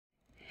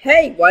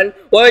Hey, what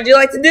would you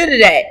like to do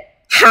today?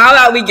 How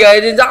about we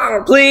go to the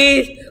doctor,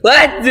 please?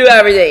 Let's do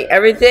everything.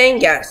 Everything?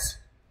 Yes.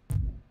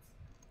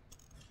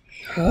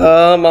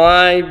 Oh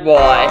my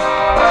boy.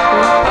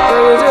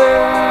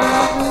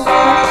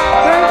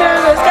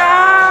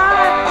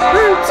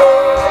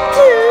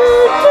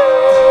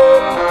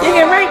 You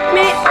can break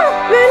me up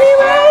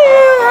anywhere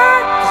you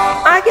are.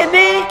 I can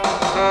be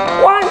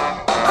one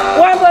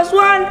plus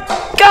one,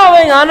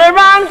 going on a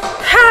run.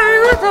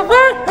 Having lots of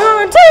fun,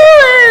 going to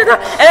it,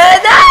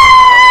 and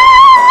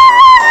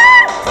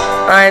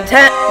I'm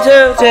 10,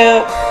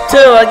 2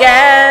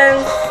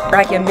 again.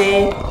 I can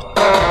be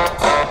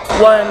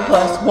 1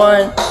 plus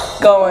 1,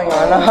 going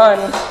on a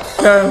hunt.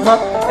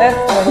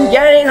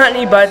 Getting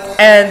honey buns,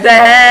 and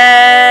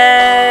then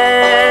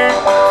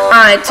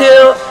I'm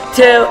 2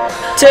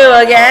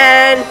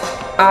 again.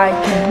 I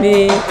can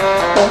be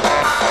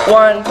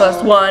 1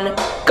 plus 1,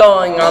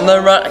 going on the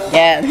run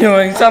again,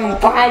 doing some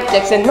 5,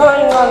 6, and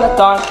 9 on the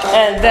dawn,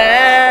 and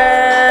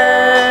then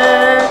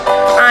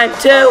I'm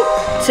 2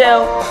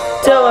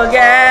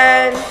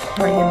 again. I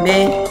can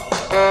be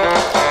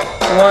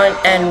 1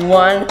 and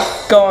 1,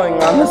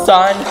 going on the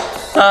sun,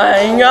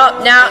 flying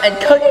up now and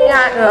cooking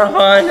at the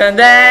hunt, and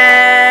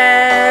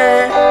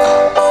then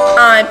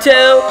I'm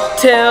 2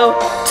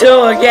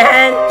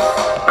 again.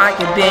 I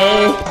can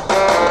be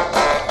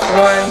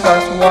 1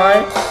 plus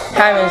 1,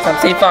 having some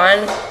sea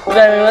fun,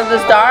 swimming with the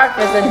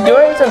starfish and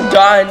doing some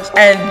dungeons,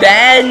 and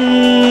then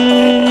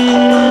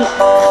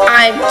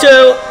I'm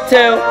 2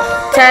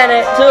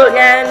 and 2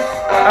 again.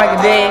 I can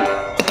be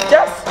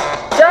just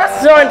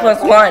 1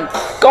 plus 1,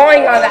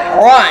 going on that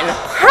run.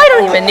 I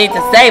don't even need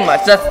to say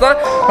much, just run,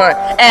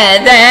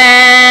 and then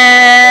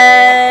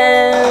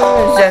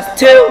just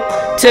 2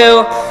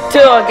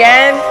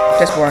 again.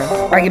 Just 1.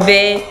 I can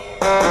be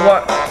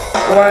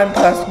 1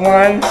 plus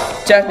 1,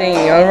 just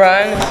being on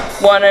run.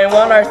 1 and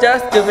 1 are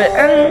just stupid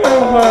and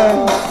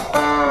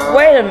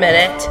wait a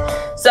minute.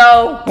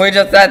 So we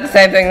just said the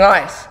same thing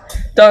twice.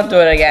 Don't do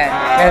it again.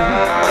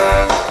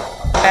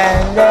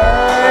 And then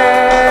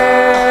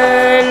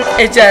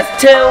it's just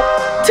 2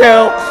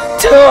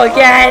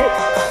 again.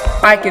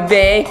 I could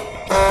be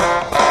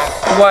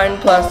 1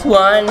 plus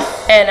 1,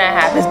 and a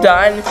half is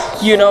done.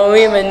 You don't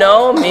even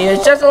know me,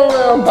 it's just a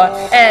little bun.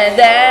 And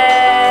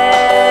then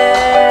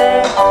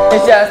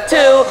it's just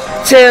 2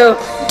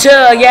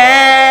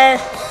 again.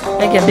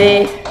 It could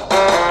be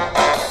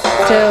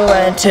 2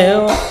 and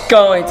 2,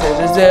 going to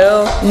the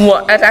zoo.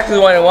 That's actually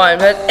 1 and 1,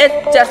 but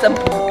it's just a,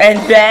 and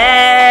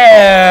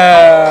then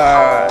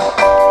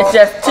it's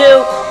just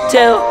 2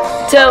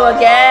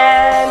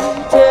 again.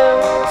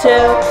 2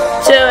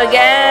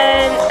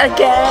 again.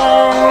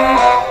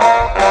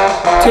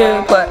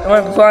 2 plus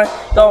 1 plus 1,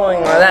 going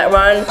on that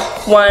run.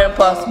 1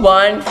 plus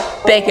 1,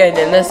 bacon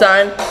in the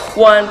sun.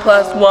 1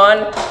 plus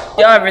 1,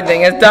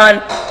 everything is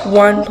done.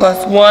 1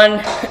 plus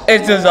 1,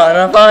 it's just a lot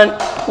of fun.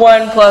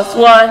 1 plus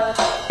 1,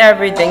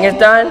 everything is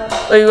done.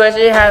 We wish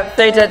we had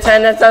 3 to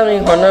 10, that's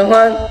something for the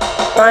fun.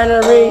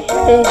 Binary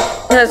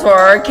is for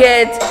our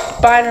kids.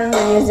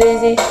 Binary is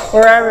easy,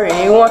 wherever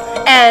you want.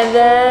 And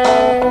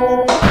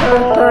then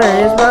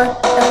is fun.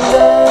 And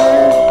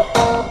then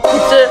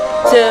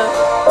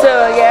 2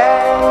 again.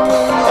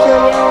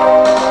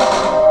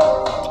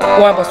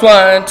 1 plus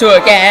 1, 2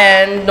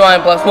 again.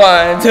 1 plus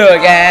 1, 2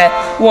 again.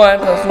 1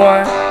 plus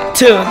 1,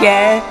 2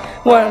 again.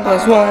 1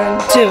 plus 1,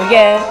 2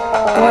 again.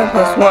 1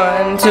 plus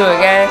 1, 2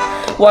 again.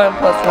 1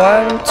 plus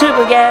 1, 2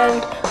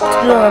 again.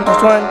 1 plus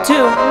 1,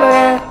 2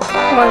 again.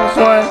 1 plus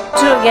 1,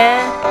 2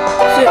 again.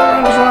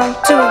 1 plus 1,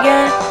 2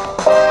 again.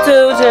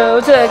 2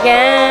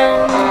 again.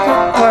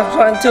 1 plus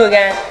 1, 2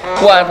 again.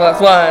 1 plus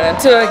 1,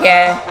 2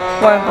 again.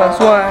 1 plus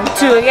 1,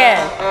 2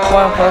 again.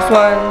 1 plus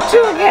 1,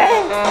 2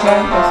 again.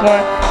 1 plus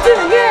 1, 2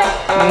 again.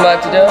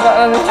 What to do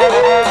on the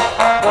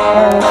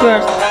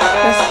first?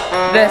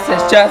 This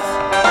is just.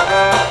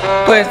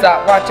 Please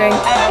stop watching. 2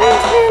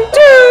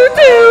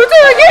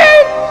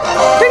 again.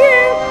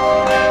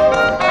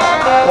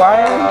 Why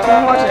are you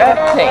watching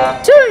everything?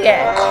 2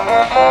 again.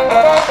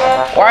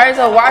 Why is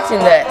I watching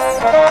this?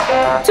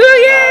 2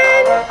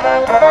 again.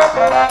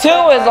 2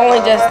 is only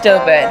just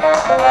stupid.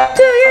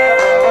 2 again.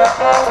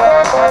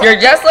 You're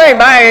just learning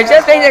by. You're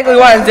just basically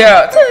 1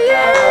 0. 2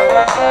 again.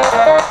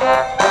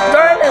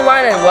 1 and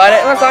 1 and 1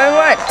 and 1 and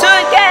 1. 2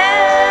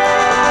 again.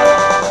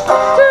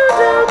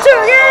 2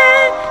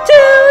 again.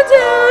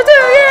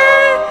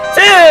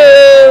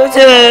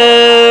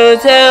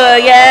 2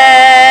 again.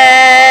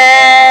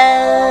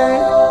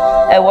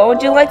 And what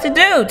would you like to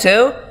do,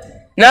 2?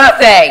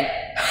 Nothing.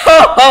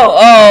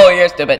 Oh, you're stupid.